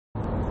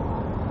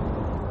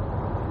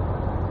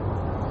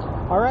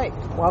All right,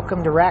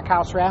 welcome to Rack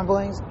House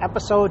Ramblings,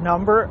 episode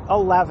number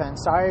 11.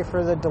 Sorry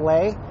for the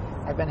delay.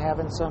 I've been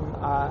having some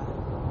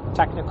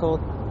technical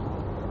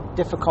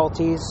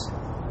difficulties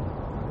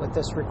with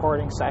this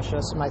recording session.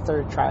 This is my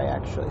third try,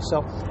 actually.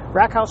 So,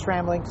 Rack House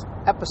Ramblings,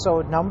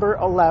 episode number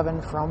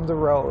 11 from the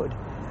road.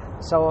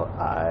 So,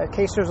 in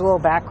case there's a little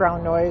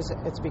background noise,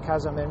 it's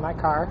because I'm in my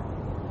car.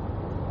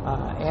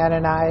 Ann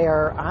and I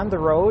are on the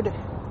road.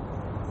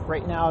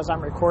 Right now, as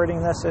I'm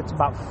recording this, it's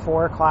about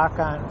 4 o'clock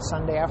on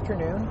Sunday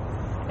afternoon.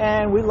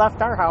 And we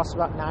left our house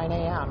about 9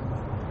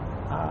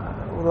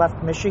 a.m. We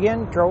left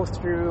Michigan, drove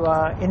through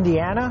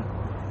Indiana,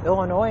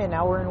 Illinois, and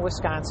now we're in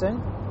Wisconsin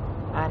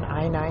on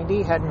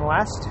I-90 heading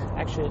west.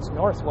 Actually, it's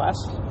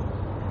northwest.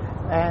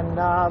 And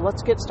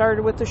let's get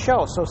started with the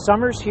show. So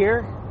summer's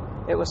here.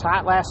 It was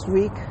hot last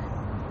week.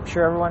 I'm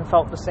sure everyone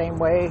felt the same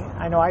way.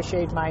 I know I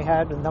shaved my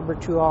head with number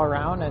 2 all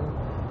around, and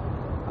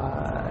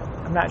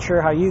I'm not sure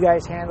how you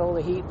guys handle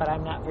the heat, but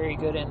I'm not very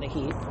good in the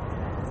heat.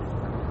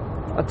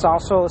 Let's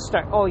also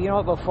start. Oh, you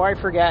know what? Before I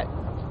forget,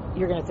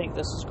 you're going to think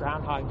this is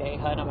Groundhog Day,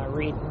 Hud. I'm going to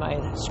read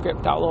my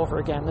script all over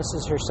again. This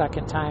is her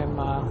second time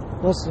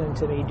listening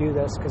to me do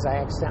this because I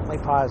accidentally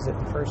paused it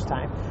the first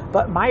time.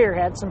 But Meijer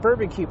had some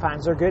bourbon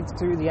coupons. They're good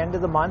through the end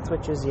of the month,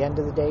 which is the end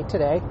of the day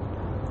today.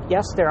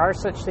 Yes, there are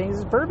such things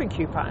as bourbon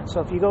coupons. So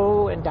if you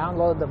go and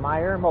download the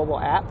Meijer mobile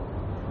app,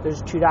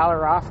 there's a $2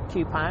 off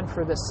coupon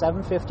for the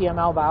 750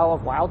 ml bottle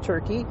of Wild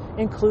Turkey,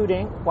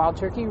 including Wild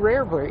Turkey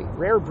Rare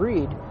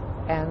Breed.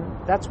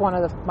 And that's one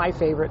of my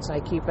favorites, and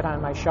I keep it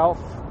on my shelf.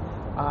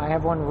 I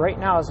have one right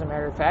now, as a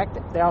matter of fact.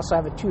 They also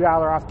have a $2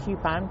 off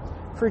coupon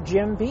for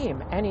Jim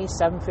Beam, any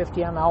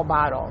 750 ml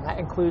bottle. And that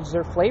includes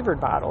their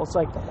flavored bottles,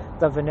 like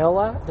the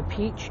vanilla, the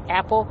peach,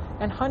 apple,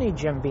 and honey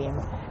Jim Beam.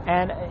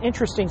 And an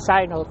interesting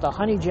side note, the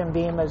honey Jim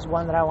Beam is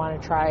one that I want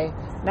to try,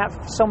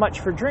 not so much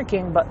for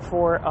drinking, but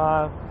for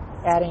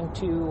adding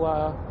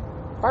to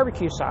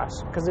barbecue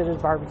sauce, because it is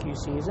barbecue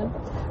season.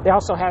 They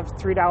also have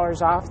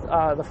 $3 off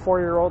the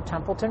 4-year-old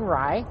Templeton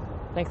Rye.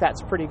 I think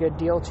that's a pretty good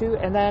deal too.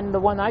 And then the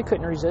one I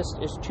couldn't resist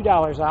is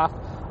 $2 off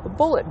the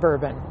Bullet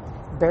Bourbon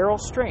Barrel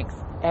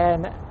Strength.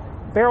 And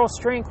Barrel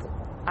Strength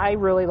I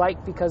really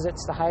like because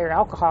it's the higher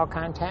alcohol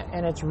content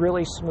and it's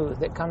really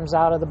smooth. It comes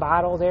out of the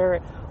bottle there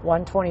at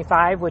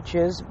 125, which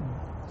is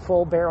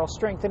full barrel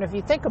strength. And if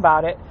you think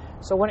about it,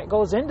 so when it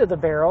goes into the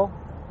barrel,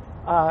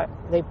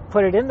 they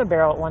put it in the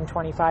barrel at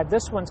 125.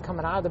 This one's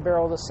coming out of the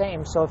barrel the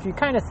same. So if you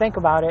kind of think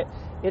about it,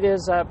 it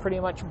is pretty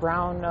much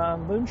brown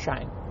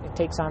moonshine. It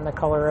takes on the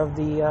color of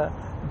the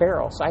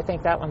barrel. So I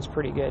think that one's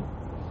pretty good.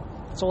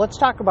 So let's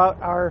talk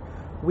about our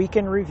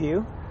weekend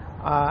review.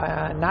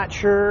 Not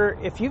sure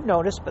if you've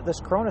noticed, but this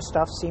Corona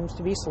stuff seems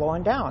to be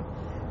slowing down.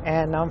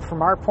 And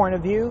from our point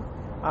of view,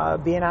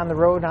 being on the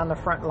road on the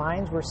front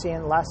lines, we're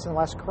seeing less and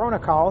less Corona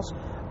calls.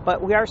 But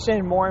we are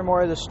seeing more and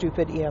more of the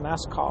stupid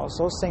EMS calls.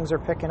 Those things are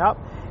picking up.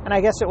 And I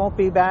guess it won't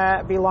be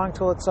long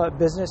till it's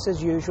business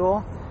as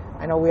usual.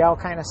 I know we all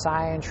kind of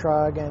sigh and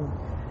shrug, and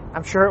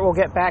I'm sure it will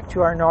get back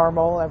to our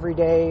normal,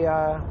 everyday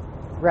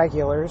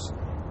regulars.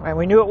 And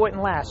we knew it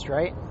wouldn't last,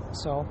 right?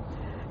 So,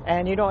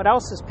 and you know what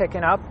else is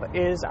picking up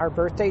is our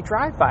birthday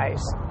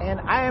drive-bys.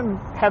 And I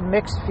have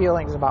mixed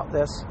feelings about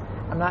this.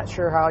 I'm not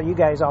sure how you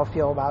guys all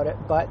feel about it,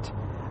 but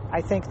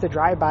I think the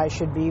drive-by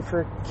should be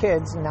for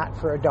kids, not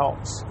for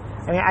adults.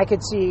 I mean, I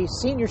could see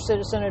senior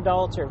citizen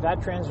adults or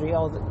veterans. You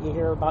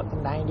hear about the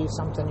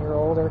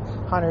 90-something-year-old or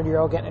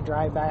 100-year-old getting a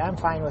drive-by. I'm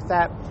fine with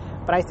that.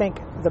 But I think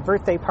the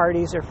birthday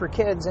parties are for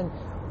kids. And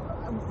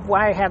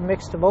why I have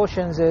mixed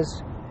emotions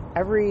is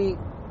every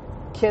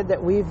kid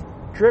that we've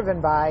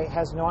driven by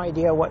has no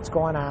idea what's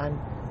going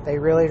on. They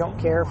really don't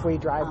care if we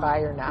drive by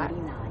or not.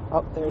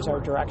 Oh, there's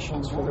our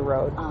directions for the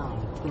road.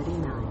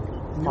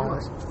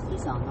 North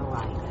is on the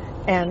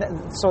right.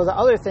 And so the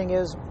other thing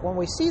is, when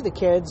we see the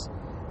kids,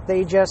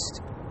 they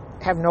just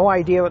have no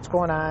idea what's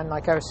going on.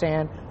 Like I was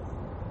saying,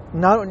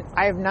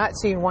 I have not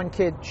seen one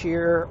kid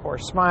cheer or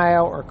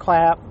smile or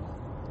clap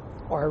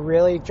or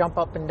really jump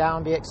up and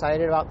down, be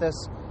excited about this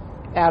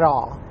at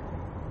all.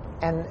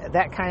 And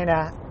that kind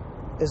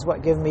of is what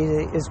is giving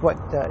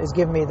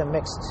me the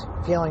mixed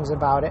feelings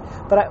about it.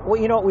 But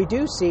you know what we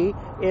do see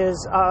is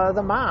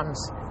the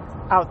moms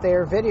out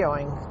there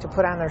videoing to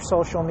put on their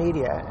social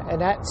media,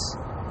 and that's,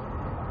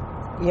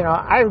 you know,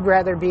 I'd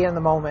rather be in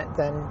the moment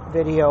than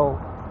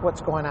video what's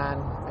going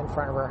on in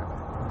front of her.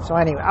 So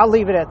anyway, I'll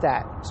leave it at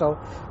that. So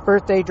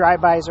birthday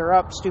drive-bys are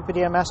up, stupid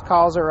EMS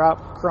calls are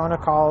up, Corona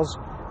calls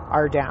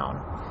are down.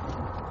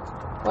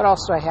 What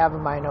else do I have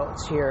in my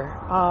notes here?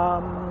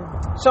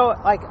 So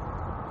like,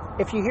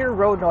 if you hear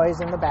road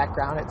noise in the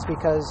background, it's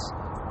because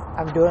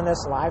I'm doing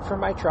this live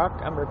from my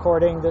truck. I'm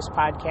recording this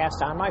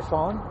podcast on my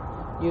phone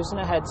using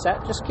a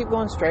headset. Just keep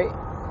going straight.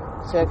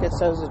 See, like it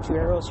says the 2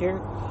 arrows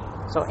here.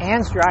 So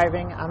Ann's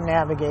driving, I'm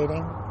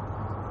navigating.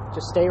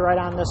 Just stay right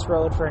on this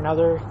road for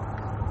another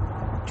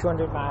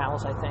 200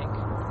 miles, I think.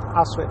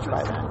 I'll switch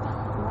by then.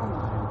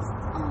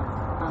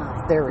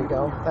 There we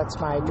go. That's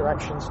my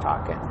directions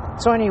talking.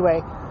 So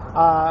anyway,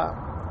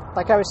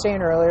 like I was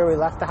saying earlier, we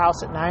left the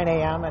house at 9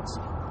 a.m. It's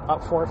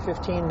about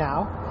 4:15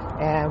 now.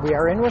 and we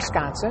are in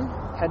Wisconsin,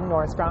 heading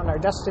northbound. Our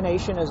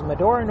destination is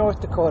Medora,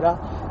 North Dakota,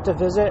 to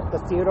visit the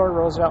Theodore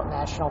Roosevelt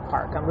National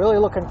Park. I'm really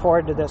looking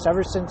forward to this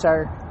ever since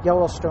our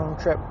Yellowstone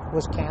trip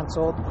was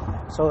canceled.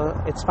 So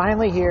it's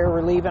finally here.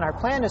 We're leaving. Our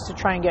plan is to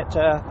try and get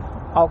to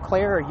Eau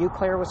Claire or Eau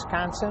Claire,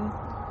 Wisconsin,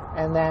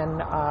 and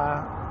then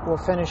we'll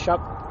finish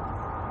up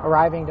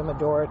arriving to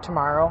Medora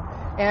tomorrow.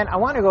 And I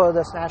want to go to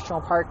this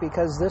national park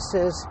because this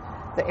is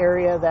the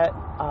area that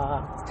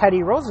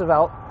Teddy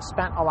Roosevelt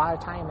spent a lot of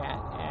time at.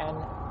 And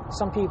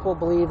some people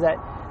believe that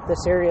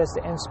this area is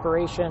the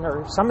inspiration,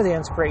 or some of the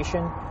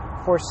inspiration,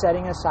 for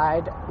setting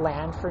aside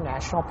land for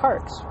national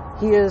parks.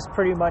 He is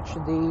pretty much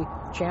the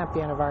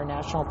champion of our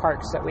national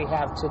parks that we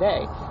have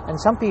today. And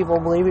some people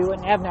believe we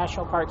wouldn't have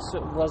national parks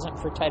if it wasn't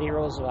for Teddy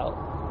Roosevelt.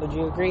 Would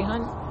you agree,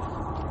 hon?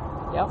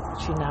 Yep,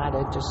 she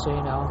nodded, just so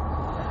you know.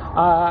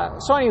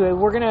 So anyway,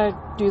 we're going to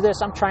do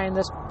this. I'm trying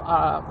this,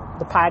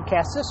 the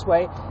podcast this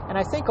way, and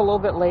I think a little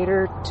bit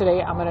later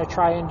today I'm going to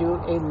try and do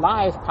a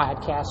live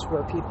podcast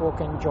where people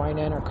can join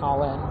in or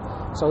call in.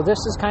 So this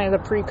is kind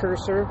of the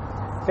precursor.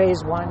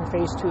 Phase 1,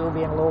 Phase 2 will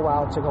be in a little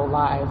while to go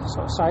live,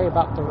 so sorry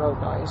about the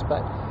road noise,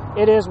 but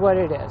it is what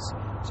it is.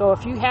 So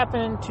if you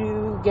happen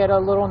to get a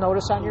little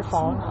notice on your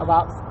phone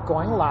about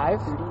going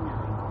live,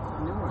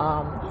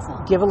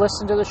 give a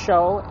listen to the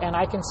show, and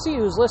I can see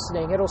who's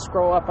listening. It'll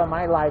scroll up on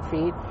my live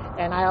feed,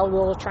 and I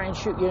will try and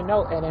shoot you a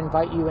note and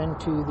invite you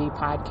into the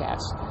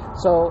podcast.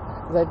 So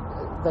the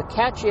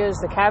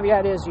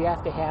caveat is you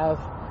have to have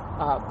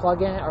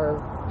plug-in or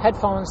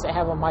headphones that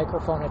have a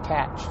microphone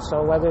attached.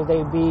 So whether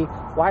they be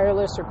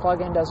wireless or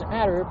plug-in doesn't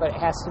matter, but it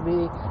has to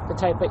be the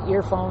type of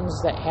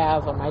earphones that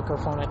have a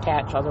microphone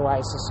attached.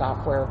 Otherwise, the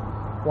software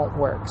won't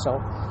work.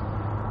 So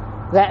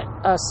that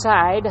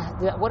aside,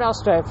 what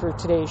else do I have for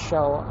today's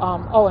show?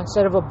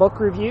 Instead of a book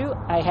review,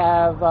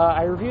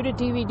 I reviewed a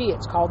DVD.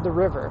 It's called The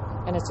River,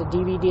 and it's a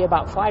DVD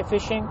about fly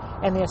fishing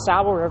and the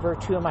Ausable River,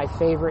 two of my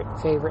favorite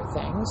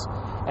things.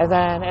 And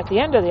then at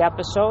the end of the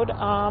episode,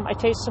 I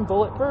taste some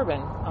Bulleit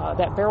bourbon,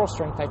 that barrel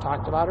strength I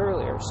talked about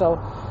earlier. So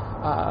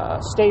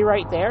stay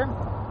right there.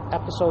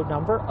 Episode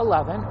number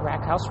 11,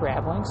 Rack House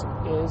Ramblings,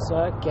 is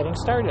getting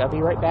started. I'll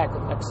be right back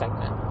with the next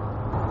segment.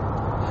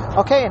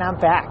 Okay, and I'm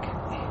back.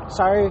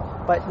 Sorry,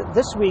 but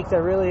this week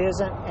there really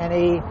isn't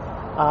any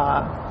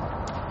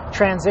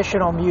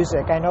transitional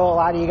music. I know a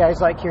lot of you guys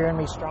like hearing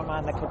me strum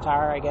on the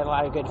guitar. I get a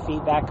lot of good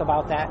feedback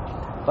about that,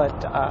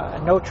 but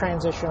no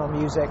transitional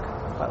music,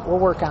 but we'll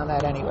work on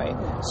that anyway.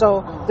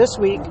 So this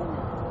week,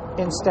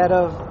 instead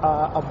of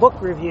a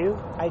book review,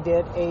 I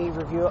did a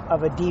review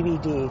of a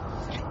DVD,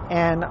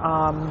 and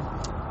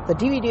the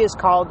DVD is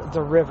called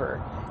The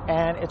River,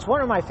 and it's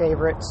one of my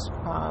favorites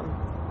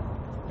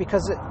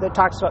because it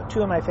talks about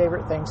two of my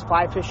favorite things,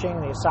 fly fishing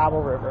and the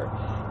Ausable River.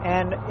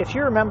 And if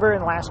you remember in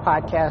the last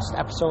podcast,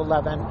 episode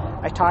 11,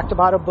 I talked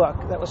about a book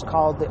that was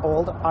called The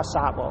Old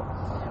Ausable.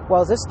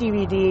 Well, this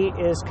DVD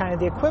is kind of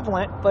the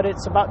equivalent, but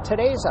it's about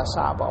today's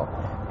Ausable.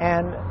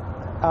 And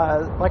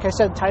like I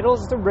said, the title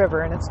is The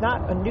River, and it's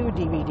not a new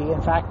DVD.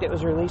 In fact, it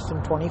was released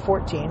in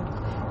 2014,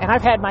 and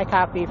I've had my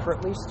copy for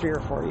at least 3 or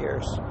 4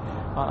 years.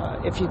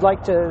 If you'd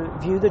like to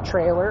view the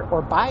trailer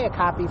or buy a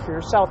copy for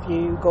yourself,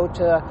 you go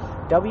to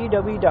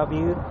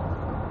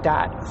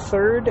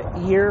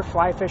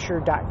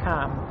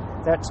www.thirdyearflyfisher.com.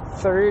 That's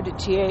third,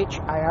 Third,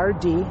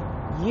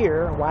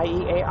 year,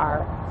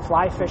 Y-E-A-R,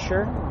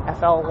 flyfisher,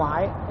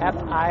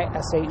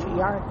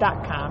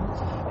 FLYFISHER.com.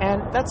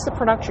 And that's the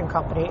production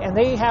company. And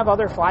they have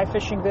other fly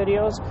fishing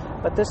videos,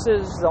 but this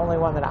is the only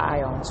one that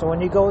I own. So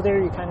when you go there,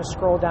 you kind of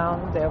scroll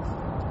down. They have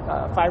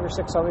 5 or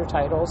 6 other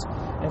titles,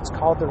 and it's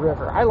called The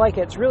River. I like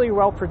it. It's really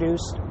well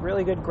produced,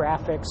 really good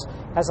graphics,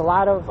 has a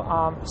lot of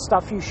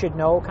stuff you should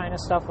know kind of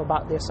stuff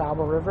about the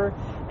Ausable River,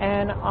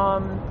 and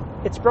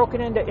it's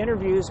broken into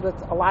interviews with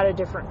a lot of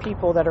different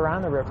people that are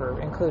on the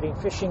river, including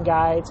fishing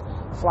guides,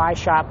 fly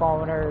shop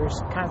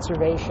owners,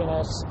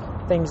 conservationists,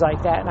 things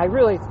like that. And I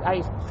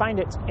find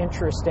it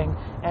interesting,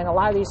 and a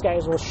lot of these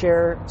guys will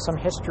share some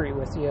history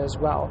with you as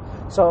well.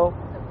 So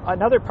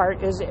another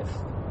part is if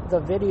the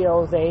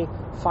video, they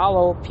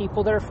follow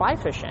people that are fly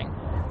fishing,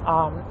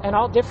 and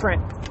all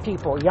different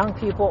people, young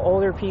people,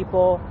 older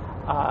people,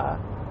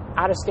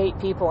 out-of-state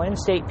people,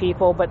 in-state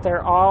people, but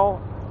they're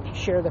all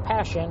share the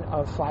passion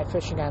of fly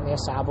fishing on the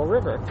Ausable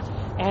River.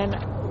 And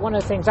one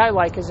of the things I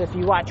like is if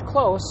you watch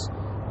close,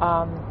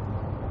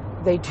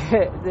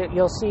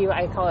 you'll see,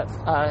 I call it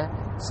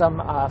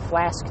some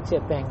flask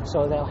tipping.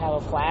 So they'll have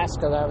a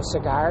flask or they'll have a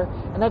cigar,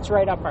 and that's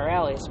right up our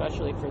alley,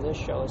 especially for this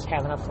show, is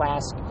having a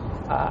flask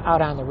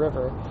out on the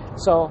river.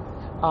 So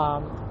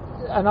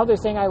another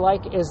thing I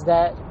like is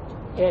that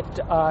it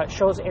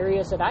shows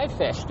areas that I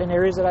fished and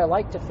areas that I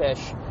like to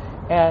fish,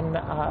 and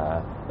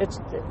it's,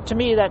 to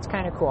me, that's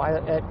kind of cool.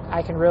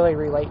 I can really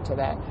relate to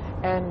that.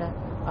 And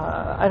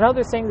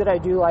another thing that I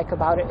do like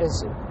about it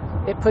is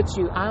it puts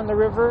you on the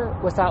river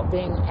without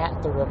being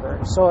at the river.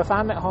 So if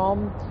I'm at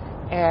home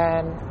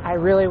and I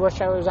really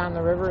wish I was on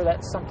the river,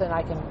 that's something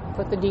I can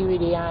put the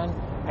DVD on,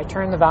 I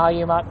turn the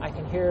volume up, I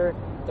can hear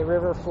the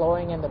river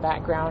flowing in the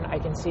background, I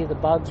can see the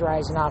bugs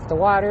rising off the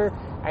water,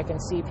 I can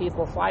see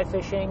people fly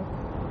fishing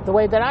the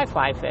way that I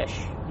fly fish.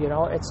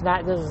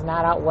 This is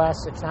not out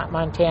west, it's not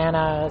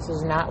Montana, this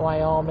is not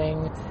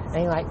Wyoming,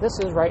 anything like this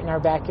is right in our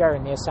backyard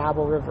in the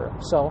AuSable River.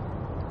 So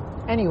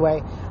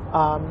anyway,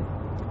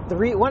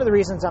 one of the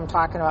reasons I'm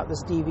talking about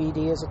this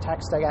DVD is a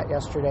text I got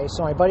yesterday.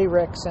 So my buddy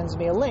Rick sends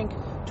me a link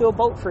to a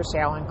boat for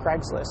sale on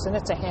Craigslist, and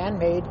it's a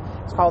handmade,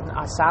 it's called an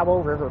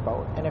AuSable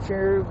Riverboat. And if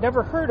you've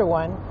never heard of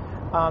one,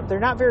 they're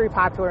not very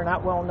popular,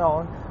 not well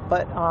known,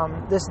 but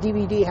this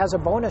DVD has a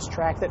bonus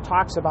track that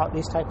talks about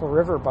these type of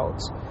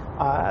riverboats.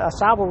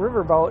 AuSable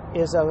Riverboat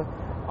is a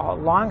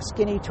long,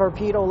 skinny,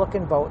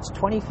 torpedo-looking boat. It's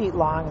 20 feet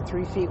long and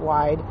 3 feet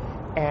wide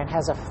and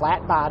has a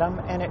flat bottom,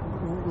 and it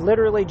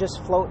literally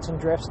just floats and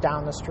drifts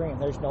down the stream.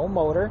 There's no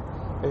motor,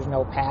 there's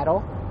no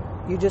paddle,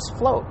 you just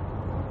float.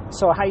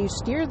 So how you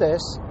steer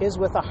this is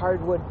with a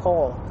hardwood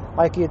pole,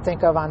 like you'd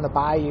think of on the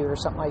bayou or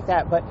something like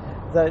that, but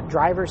the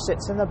driver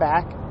sits in the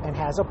back and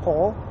has a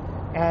pole,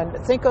 and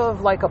think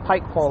of like a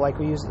pike pole like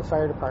we use at the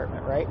fire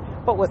department, right?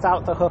 But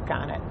without the hook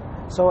on it.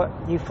 So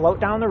you float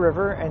down the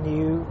river and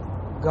you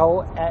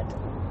go at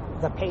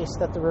the pace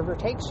that the river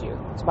takes you.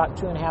 It's about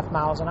 2.5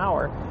 miles an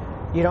hour.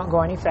 You don't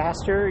go any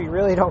faster, you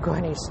really don't go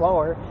any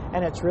slower,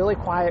 and it's really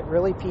quiet,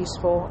 really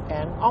peaceful,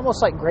 and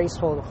almost like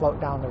graceful to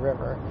float down the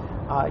river.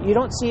 You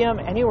don't see them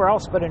anywhere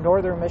else but in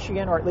northern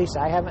Michigan, or at least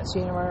I haven't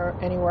seen them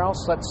anywhere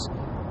else. That's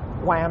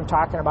why I'm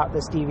talking about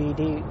this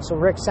DVD. So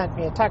Rick sent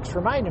me a text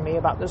reminding me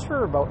about this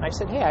riverboat, and I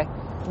said, hey,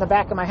 in the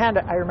back of my hand,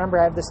 I remember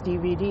I have this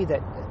DVD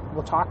that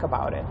will talk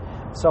about it.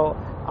 So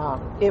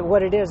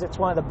what it is, it's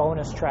one of the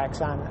bonus tracks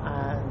on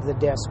the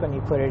disc when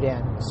you put it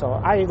in. So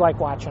I like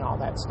watching all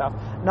that stuff.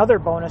 Another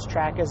bonus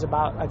track is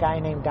about a guy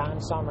named Don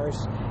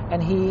Summers,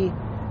 and he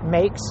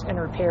makes and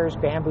repairs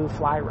bamboo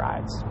fly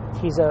rods.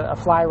 He's a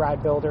fly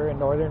rod builder in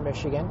northern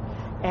Michigan.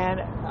 And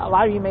a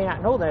lot of you may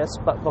not know this,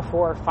 but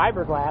before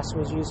fiberglass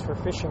was used for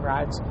fishing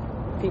rods,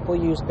 people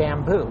used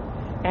bamboo.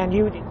 And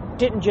you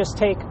didn't just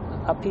take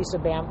a piece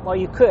of bamboo. Well,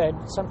 you could.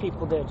 Some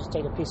people did just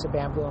take a piece of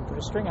bamboo and put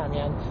a string on the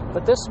end.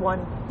 But this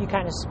one, you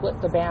kind of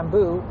split the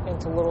bamboo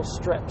into little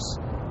strips.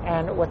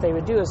 And what they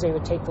would do is they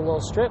would take the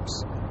little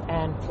strips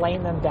and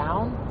plane them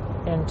down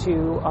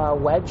into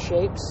wedge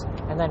shapes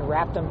and then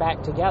wrap them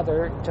back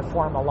together to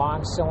form a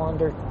long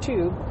cylinder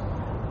tube.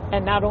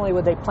 And not only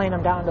would they plane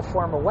them down to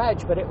form a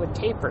wedge, but it would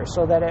taper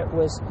so that it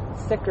was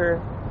thicker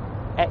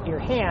at your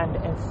hand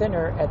and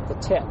thinner at the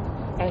tip.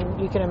 And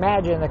you can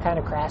imagine the kind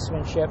of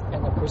craftsmanship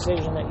and the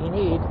precision that you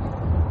need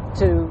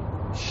to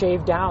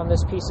shave down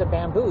this piece of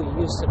bamboo.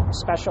 You use some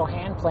special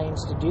hand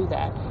planes to do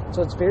that.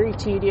 So it's very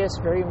tedious,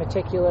 very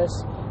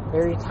meticulous,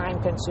 very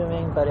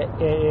time-consuming, but it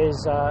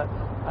is,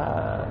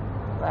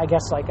 I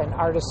guess, like an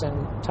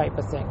artisan type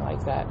of thing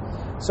like that.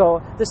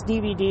 So this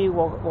DVD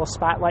will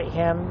spotlight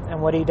him and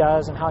what he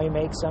does and how he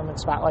makes them, and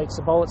spotlights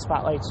the boat,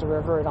 spotlights the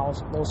river, and all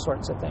those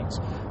sorts of things.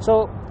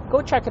 So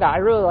go check it out. I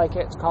really like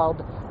it. It's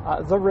called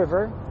The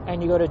River,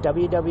 and you go to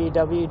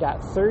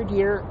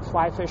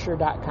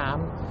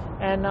www.thirdyearflyfisher.com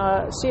and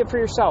see it for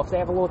yourself. They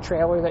have a little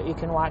trailer that you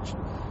can watch.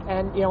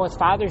 And, with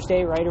Father's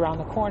Day right around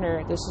the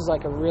corner, this is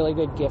like a really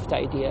good gift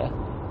idea,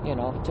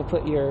 to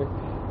put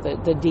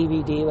the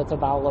DVD with a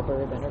bottle of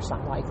bourbon or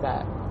something like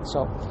that.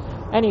 So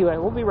anyway,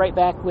 we'll be right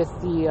back with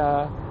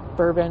the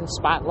bourbon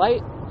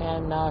spotlight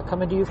and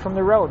coming to you from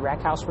the road,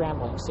 Rack House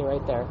Rambling. Stay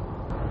right there.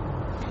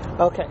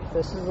 Okay,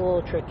 this is a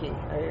little tricky.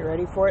 Are you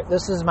ready for it?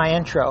 This is my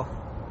intro.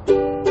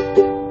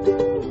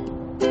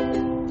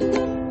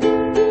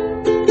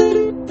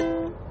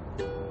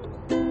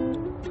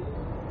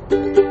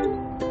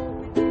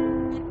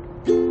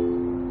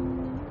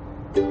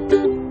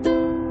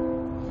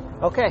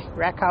 Okay,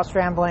 Rack House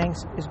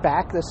Ramblings is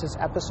back. This is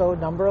episode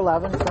number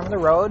 11 from the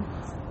road.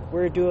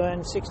 We're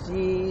doing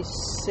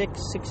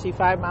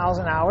 65 miles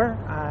an hour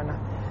on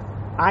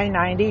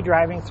I-90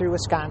 driving through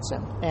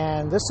Wisconsin.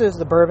 And this is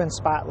the bourbon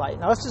spotlight.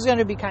 Now, this is going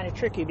to be kind of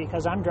tricky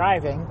because I'm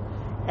driving.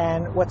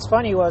 And what's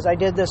funny was I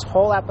did this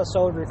whole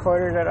episode,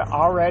 recorded it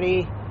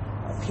already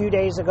a few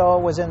days ago,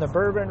 was in the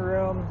bourbon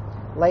room,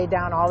 laid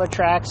down all the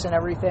tracks and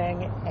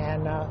everything,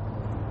 and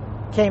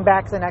came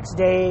back the next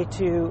day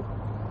to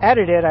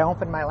edit it. I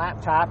opened my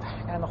laptop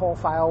and the whole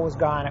file was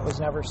gone. It was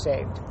never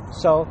saved.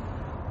 So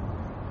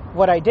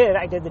what I did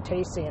the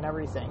tasting and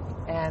everything.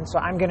 And so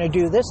I'm going to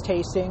do this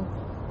tasting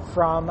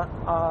from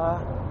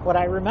what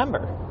I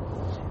remember.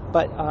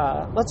 But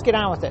let's get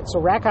on with it.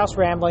 So Rack House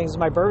Ramblings is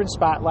my bourbon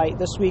spotlight.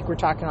 This week we're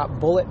talking about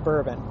Bulleit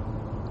bourbon.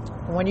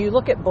 When you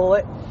look at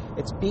Bulleit,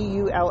 it's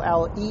Bulleit,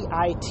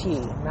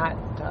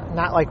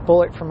 not like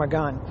bullet from a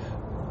gun.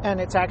 And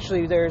it's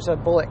actually, there's a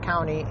Bullitt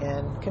County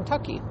in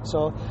Kentucky.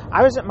 So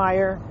I was at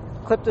Meijer,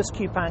 clipped this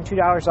coupon,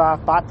 $2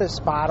 off, bought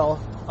this bottle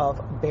of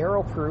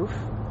barrel proof.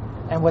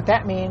 And what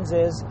that means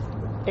is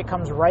it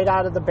comes right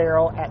out of the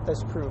barrel at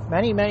this proof.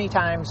 Many, many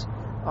times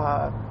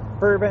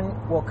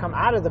bourbon will come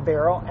out of the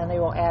barrel and they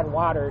will add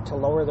water to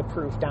lower the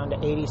proof down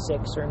to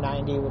 86 or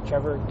 90,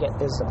 whichever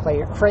is the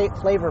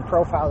flavor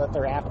profile that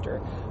they're after.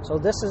 So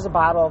this is a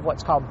bottle of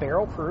what's called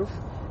barrel proof.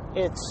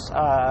 It's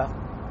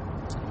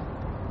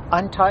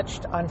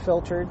untouched,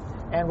 unfiltered.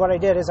 And what I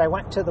did is I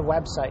went to the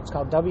website. It's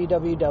called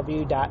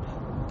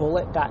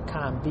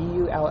www.bulleit.com,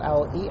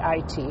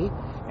 Bulleit.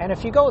 And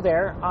if you go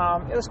there,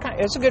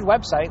 it's a good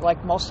website,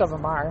 like most of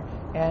them are,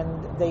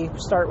 and they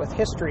start with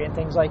history and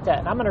things like that.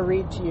 And I'm going to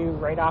read to you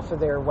right off of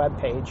their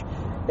webpage.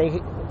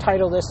 They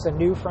title this The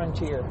New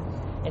Frontier.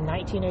 In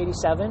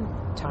 1987,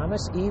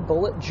 Thomas E.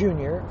 Bulleit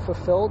Jr.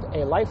 fulfilled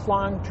a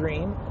lifelong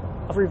dream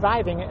of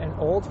reviving an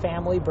old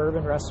family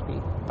bourbon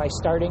recipe by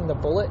starting the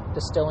Bulleit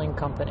Distilling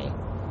Company.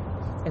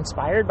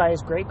 Inspired by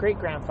his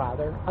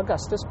great-great-grandfather,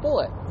 Augustus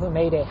Bulleit, who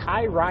made a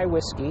high rye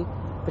whiskey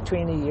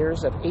between the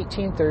years of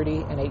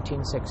 1830 and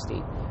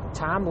 1860.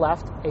 Tom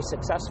left a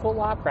successful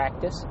law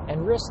practice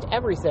and risked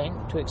everything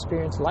to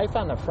experience life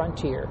on the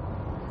frontier.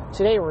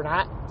 Today, we're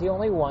not the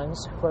only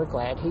ones who are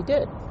glad he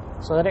did.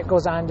 So then it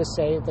goes on to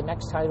say the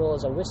next title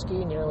is A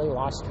Whiskey Nearly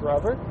Lost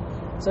Forever.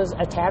 It says,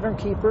 a tavern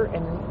keeper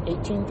in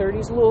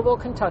 1830s Louisville,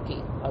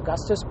 Kentucky,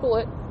 Augustus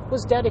Bulleit,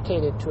 was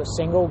dedicated to a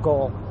single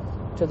goal,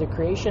 to the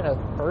creation of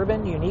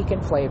bourbon unique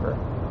in flavor.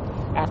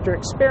 After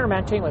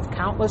experimenting with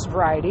countless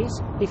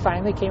varieties, he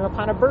finally came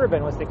upon a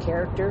bourbon with the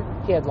character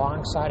he had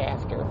long sought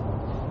after.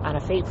 On a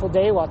fateful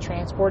day, while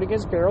transporting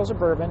his barrels of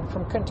bourbon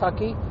from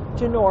Kentucky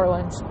to New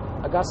Orleans,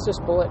 Augustus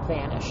Bulleit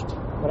vanished.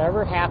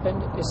 Whatever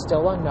happened is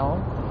still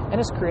unknown, and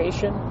his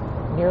creation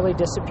nearly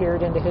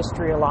disappeared into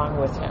history along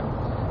with him.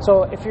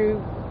 So if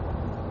you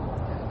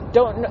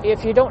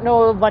don't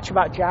know much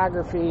about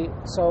geography,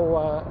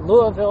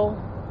 Louisville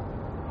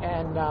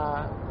and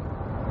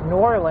New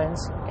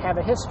Orleans have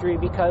a history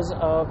because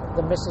of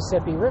the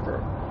Mississippi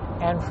River.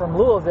 And from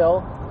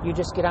Louisville, you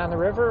just get on the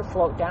river,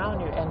 float down,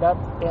 you end up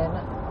in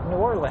New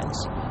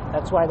Orleans.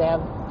 That's why they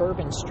have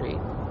Bourbon Street.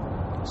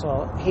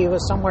 So he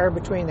was somewhere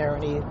between there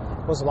and he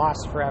was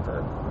lost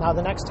forever. Now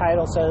the next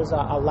title says,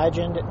 A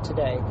Legend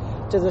Today.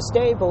 To this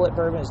day, Bulleit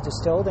bourbon is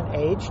distilled and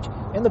aged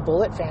in the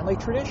Bulleit family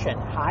tradition.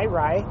 High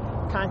rye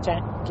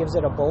content gives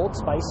it a bold,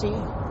 spicy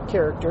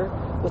character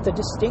with a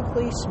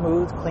distinctly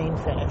smooth, clean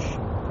finish.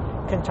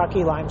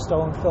 Kentucky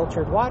limestone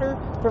filtered water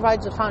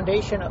provides the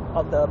foundation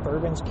of the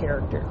bourbon's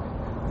character,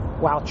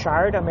 while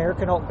charred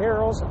American oak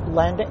barrels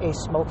lend a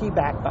smoky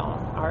backbone.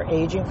 Our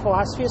aging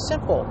philosophy is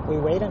simple. We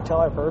wait until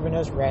our bourbon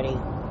is ready.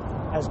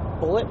 As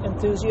Bulleit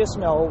enthusiasts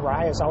know,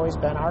 rye has always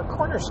been our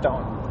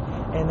cornerstone.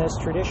 In this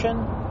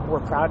tradition, we're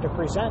proud to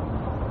present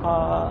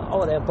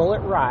the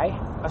Bulleit Rye,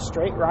 a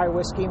straight rye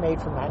whiskey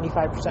made from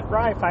 95%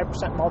 rye,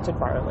 5% malted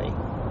barley.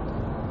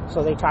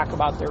 So they talk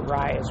about their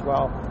rye as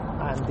well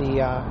on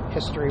the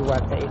history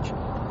webpage.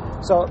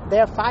 So they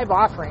have 5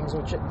 offerings,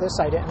 which this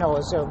I didn't know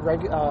is their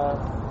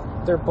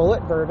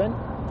Bulleit bourbon,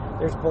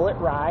 there's Bulleit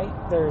rye,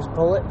 there's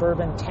Bulleit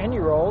bourbon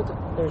 10-year-old,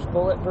 there's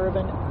Bulleit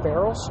bourbon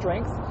barrel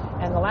strength,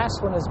 and the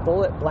last one is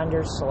Bulleit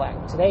Blenders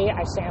Select. Today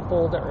I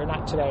sampled, or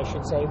not today I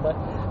should say, but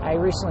I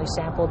recently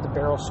sampled the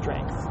barrel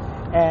strength.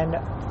 And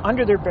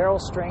under their barrel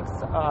strength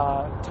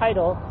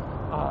title,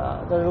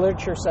 the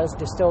literature says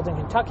distilled in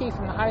Kentucky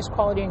from the highest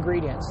quality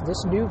ingredients.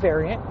 This new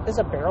variant is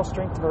a barrel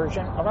strength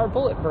version of our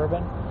Bulleit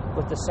bourbon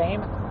with the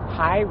same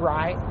high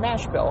rye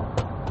mash bill.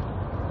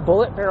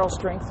 Bulleit Barrel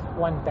Strength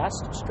won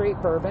Best Straight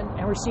Bourbon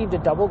and received a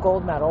double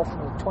gold medal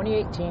from the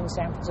 2018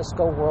 San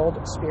Francisco World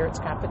Spirits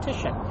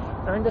Competition.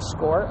 Earned a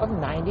score of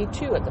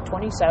 92 at the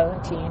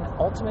 2017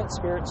 Ultimate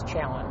Spirits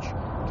Challenge,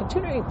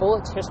 continuing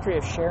Bulleit's history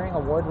of sharing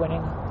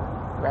award-winning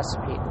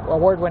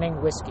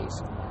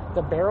whiskeys.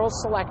 The barrels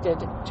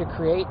selected to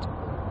create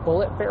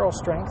Bulleit Barrel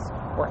Strength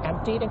were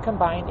emptied and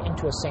combined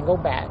into a single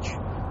batch,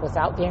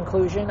 without the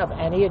inclusion of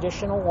any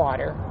additional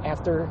water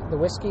after the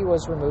whiskey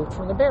was removed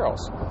from the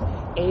barrels.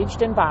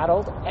 Aged and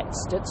bottled at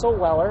Stitzel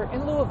Weller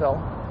in Louisville,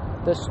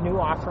 this new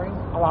offering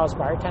allows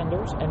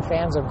bartenders and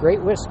fans of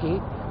great whiskey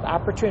the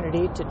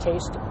opportunity to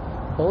taste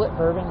Bulleit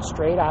bourbon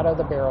straight out of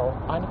the barrel,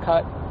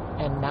 uncut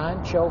and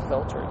non-chill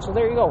filtered. So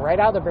there you go, right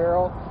out of the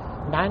barrel,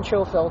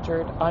 non-chill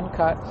filtered,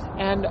 uncut.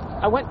 And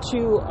I went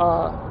to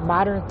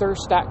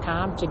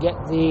modernthirst.com to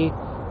get the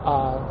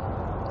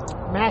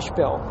mash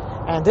bill.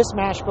 And this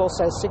mash bill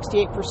says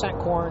 68%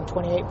 corn,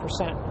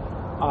 28%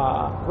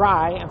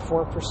 rye, and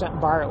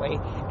 4% barley.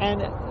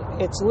 And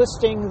it's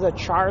listing the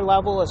char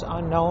level as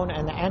unknown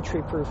and the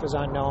entry proof is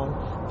unknown.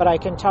 But I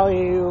can tell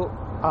you,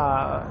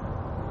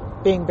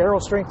 being barrel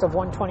strength of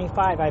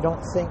 125, I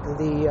don't think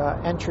the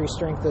entry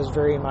strength is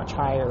very much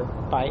higher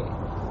by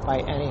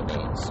any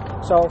means.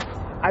 So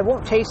I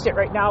won't taste it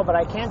right now, but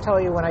I can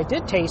tell you when I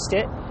did taste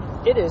it,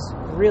 it is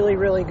really,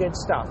 really good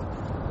stuff.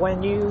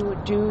 When you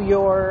do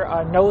your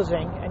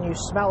nosing and you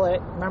smell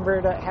it, remember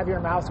to have your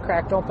mouth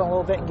cracked open a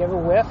little bit and give a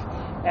whiff.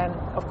 And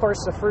of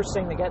course, the first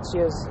thing that gets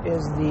you is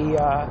the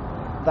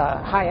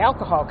high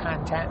alcohol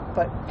content.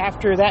 But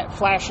after that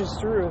flashes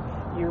through,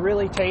 you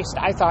really taste,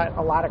 I thought,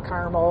 a lot of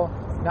caramel,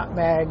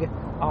 nutmeg.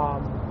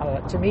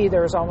 To me,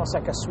 there was almost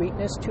like a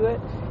sweetness to it.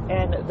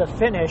 And the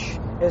finish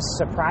is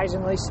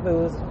surprisingly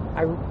smooth.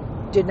 I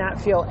did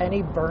not feel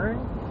any burn.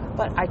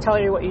 But I tell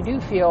you what, you do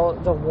feel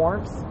the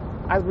warmth.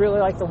 I really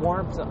like the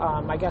warmth.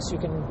 I guess you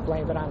can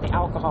blame it on the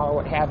alcohol or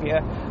what have you,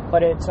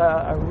 but it's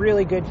a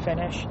really good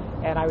finish,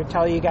 and I would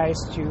tell you guys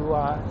to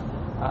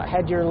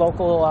head to your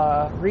local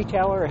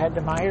retailer or head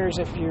to Myers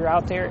if you're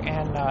out there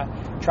and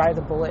try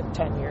the Bullet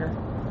 10-year.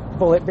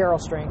 Bullet barrel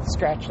strength,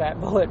 scratch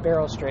that, Bullet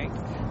barrel strength.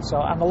 So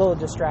I'm a little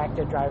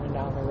distracted driving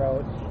down the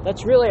road.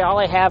 That's really all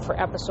I have for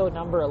episode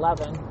number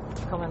 11,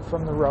 coming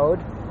from the road.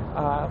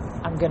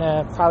 I'm going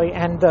to probably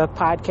end the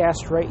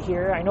podcast right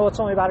here. I know it's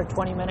only about a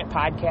 20-minute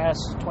podcast,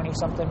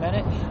 20-something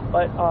minute,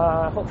 but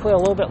hopefully a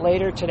little bit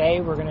later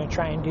today we're going to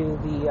try and do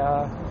the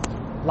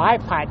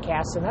live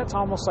podcast, and that's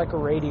almost like a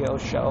radio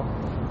show.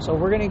 So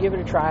we're going to give it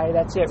a try.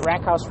 That's it,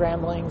 Rack House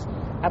Ramblings,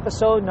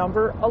 episode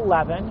number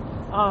 11.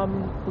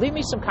 Leave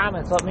me some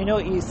comments. Let me know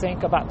what you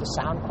think about the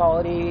sound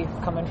quality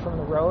coming from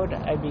the road.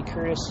 I'd be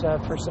curious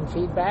for some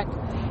feedback,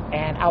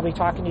 and I'll be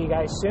talking to you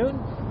guys soon.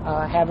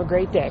 Have a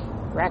great day.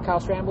 Rack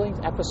House Ramblings,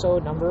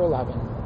 episode number 11.